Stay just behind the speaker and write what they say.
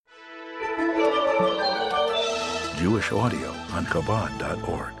Jewish audio on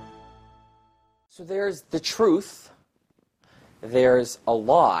Chabad.org. So there's the truth, there's a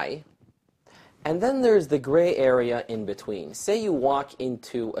lie, and then there's the gray area in between. Say you walk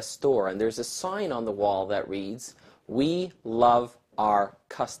into a store and there's a sign on the wall that reads, "We love our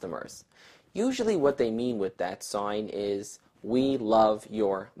customers." Usually what they mean with that sign is, "We love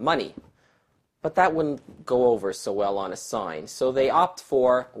your money." But that wouldn't go over so well on a sign. So they opt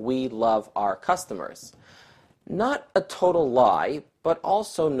for, "We love our customers." Not a total lie, but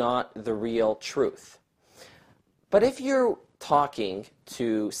also not the real truth. But if you're talking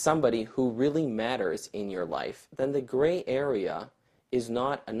to somebody who really matters in your life, then the gray area is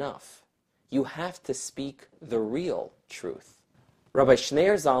not enough. You have to speak the real truth. Rabbi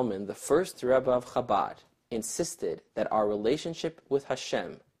Schneerson, the first Rebbe of Chabad, insisted that our relationship with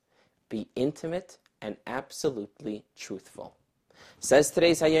Hashem be intimate and absolutely truthful. Says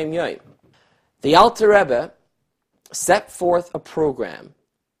today's Hayom Yom, the Alter Rebbe set forth a program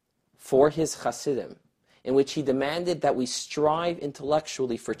for his Hasidim in which he demanded that we strive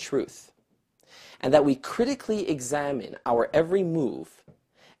intellectually for truth and that we critically examine our every move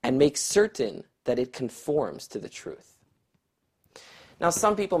and make certain that it conforms to the truth. Now,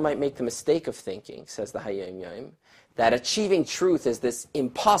 some people might make the mistake of thinking, says the Hayom Yom, that achieving truth is this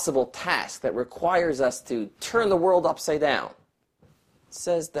impossible task that requires us to turn the world upside down.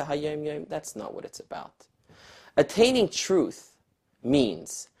 Says the Hayom Yom, that's not what it's about. Attaining truth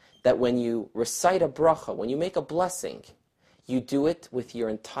means that when you recite a bracha, when you make a blessing, you do it with your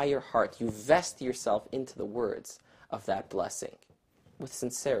entire heart. You vest yourself into the words of that blessing with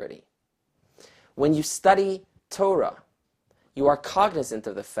sincerity. When you study Torah, you are cognizant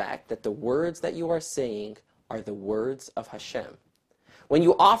of the fact that the words that you are saying are the words of Hashem. When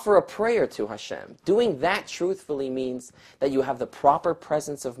you offer a prayer to Hashem, doing that truthfully means that you have the proper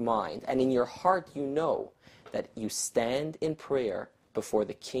presence of mind, and in your heart you know that you stand in prayer before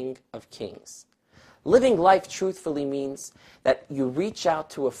the King of Kings. Living life truthfully means that you reach out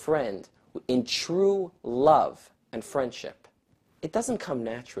to a friend in true love and friendship. It doesn't come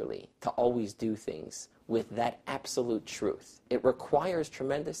naturally to always do things with that absolute truth. It requires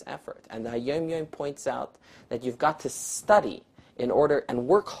tremendous effort. And the Hayom Yom points out that you've got to study in order and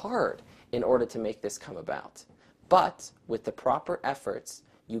work hard in order to make this come about. But with the proper efforts,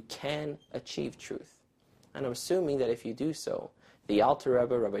 you can achieve truth. And I'm assuming that if you do so, the Alter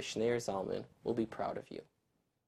Rebbe, Rabbi Schneerson, will be proud of you.